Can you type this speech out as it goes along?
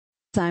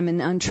I'm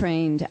an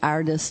untrained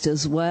artist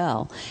as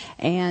well.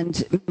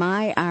 And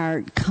my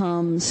art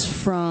comes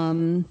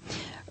from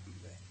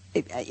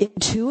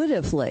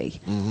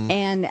intuitively,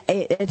 and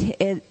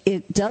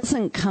it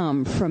doesn't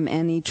come from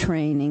any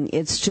training.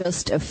 It's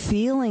just a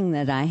feeling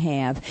that I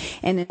have.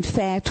 And in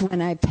fact,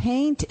 when I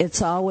paint, it's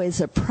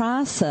always a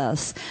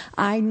process.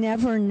 I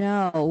never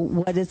know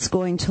what it's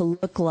going to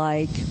look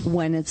like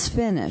when it's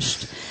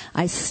finished.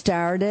 I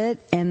start it,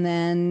 and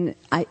then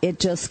it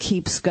just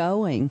keeps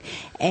going.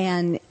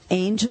 And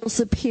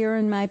angels appear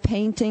in my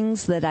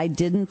paintings that I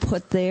didn't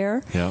put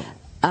there. Yeah.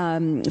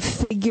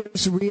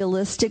 Figures,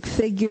 realistic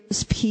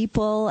figures,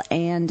 people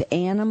and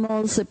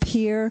animals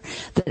appear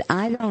that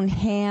I don't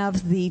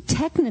have the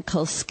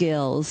technical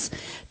skills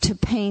to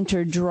paint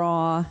or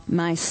draw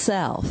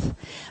myself.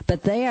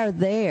 But they are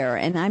there,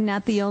 and I'm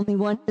not the only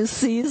one who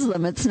sees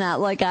them. It's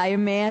not like I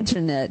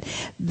imagine it.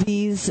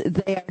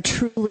 They are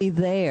truly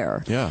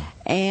there. Yeah.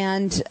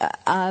 And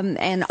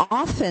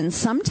often,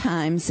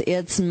 sometimes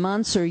it's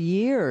months or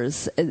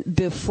years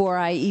before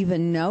I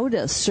even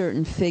notice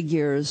certain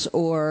figures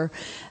or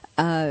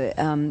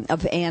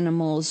of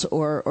animals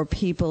or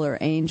people or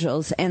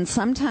angels. And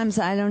sometimes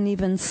I don't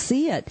even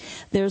see it.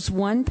 There's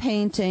one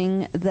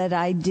painting that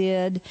I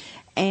did,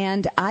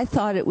 and I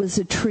thought it was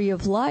a tree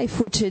of life,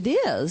 which it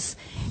is.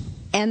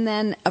 And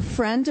then a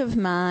friend of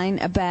mine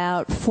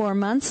about 4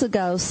 months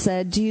ago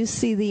said, "Do you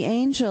see the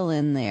angel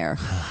in there?"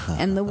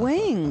 And the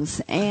wings.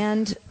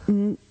 And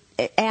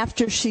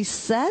after she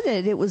said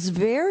it, it was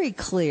very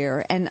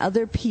clear, and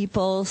other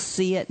people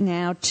see it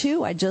now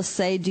too. I just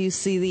say, "Do you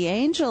see the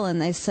angel?"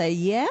 And they say,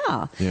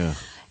 "Yeah." Yeah.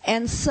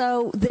 And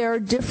so there are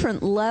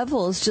different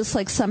levels, just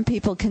like some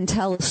people can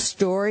tell a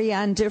story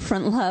on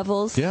different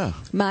levels. Yeah.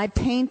 My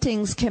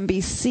paintings can be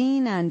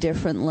seen on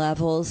different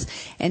levels,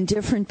 and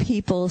different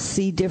people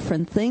see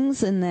different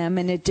things in them,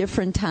 and at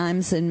different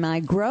times in my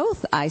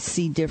growth, I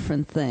see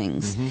different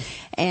things.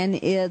 And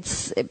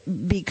it's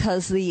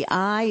because the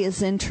eye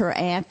is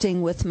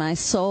interacting with my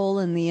soul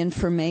and the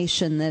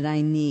information that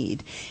I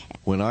need.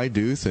 When I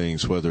do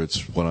things, whether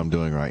it's what I'm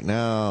doing right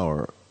now,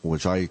 or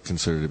which I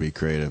consider to be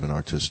creative and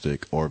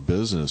artistic, or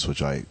business,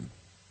 which I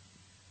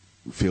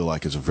feel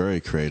like is a very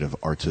creative,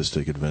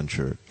 artistic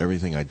adventure.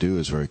 Everything I do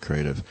is very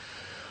creative.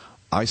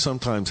 I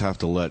sometimes have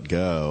to let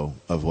go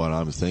of what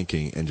I'm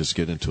thinking and just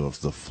get into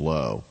the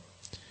flow.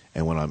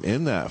 And when I'm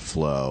in that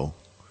flow,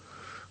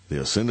 the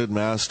ascended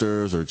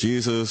masters or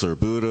Jesus or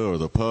Buddha or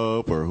the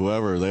Pope or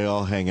whoever, they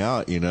all hang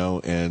out,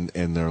 and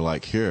they're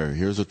like,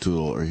 here's a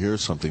tool, or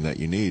here's something that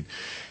you need.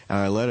 And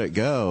I let it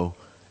go,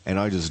 and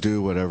I just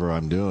do whatever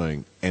I'm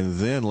doing. And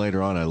then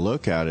later on I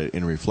look at it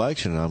in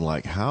reflection, and I'm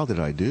like, how did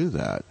I do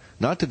that?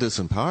 Not to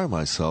disempower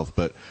myself,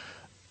 but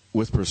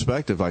with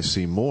perspective, I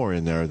see more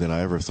in there than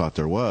I ever thought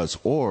there was.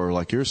 Or,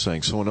 like you're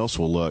saying, someone else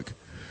will look,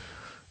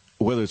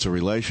 whether it's a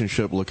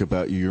relationship, look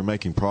about you, you're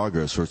making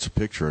progress, or it's a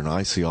picture, and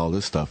I see all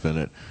this stuff in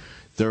it.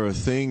 There are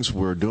things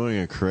we're doing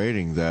and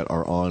creating that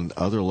are on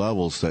other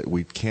levels that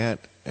we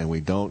can't and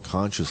we don't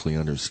consciously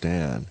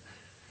understand.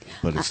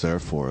 But it's there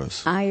for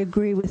us. I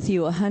agree with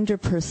you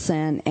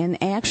 100%.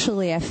 And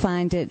actually, I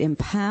find it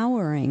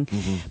empowering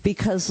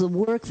because the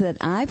work that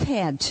I've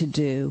had to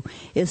do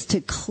is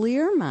to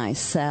clear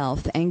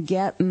myself and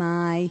get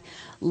my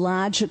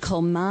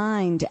logical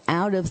mind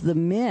out of the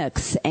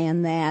mix,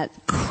 and that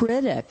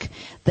critic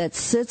that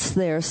sits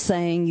there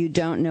saying, "You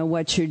don't know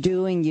what you're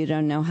doing, you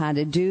don't know how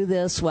to do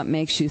this, what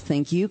makes you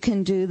think you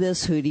can do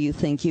this, who do you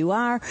think you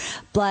are,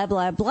 blah,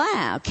 blah,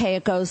 blah." Okay,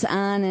 it goes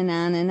on and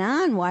on and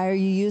on. Why are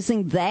you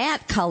using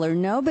that color?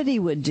 Nobody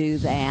would do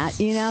that,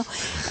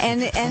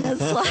 And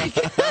it's like,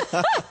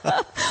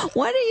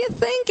 what are you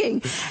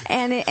thinking?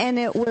 And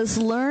it was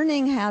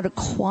learning how to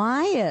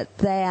quiet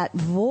that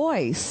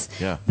voice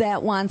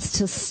that wants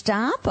to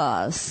stop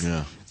us,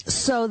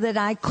 so that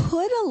I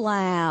could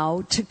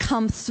allow to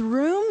come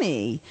through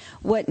me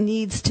what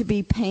needs to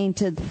be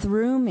painted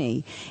through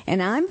me.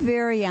 And I'm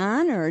very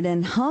honored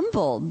and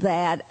humbled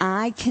that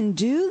I can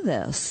do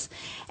this.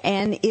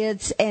 And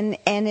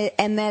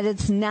that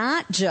it's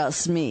not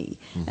just me,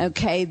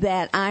 okay,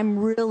 that I'm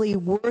really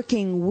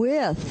working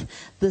with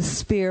the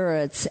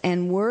spirits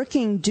and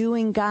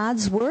doing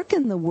God's work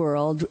in the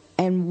world.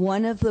 And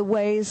one of the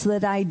ways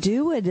that I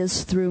do it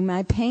is through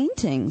my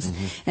paintings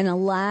and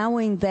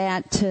allowing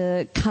that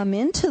to come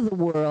into the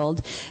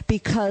world,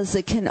 because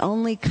it can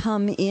only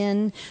come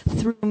in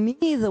through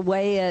me the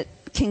way it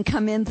can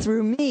come in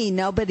through me.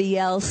 Nobody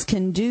else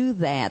can do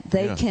that.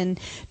 They can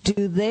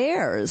do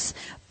theirs.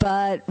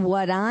 But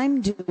what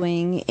I'm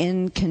doing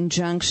in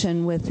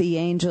conjunction with the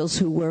angels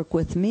who work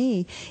with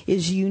me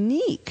is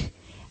unique.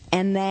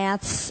 And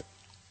that's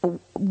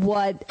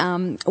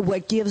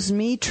what gives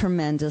me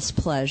tremendous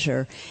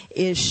pleasure,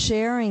 is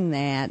sharing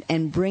that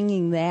and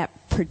bringing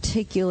that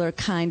particular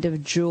kind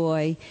of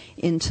joy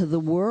into the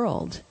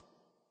world.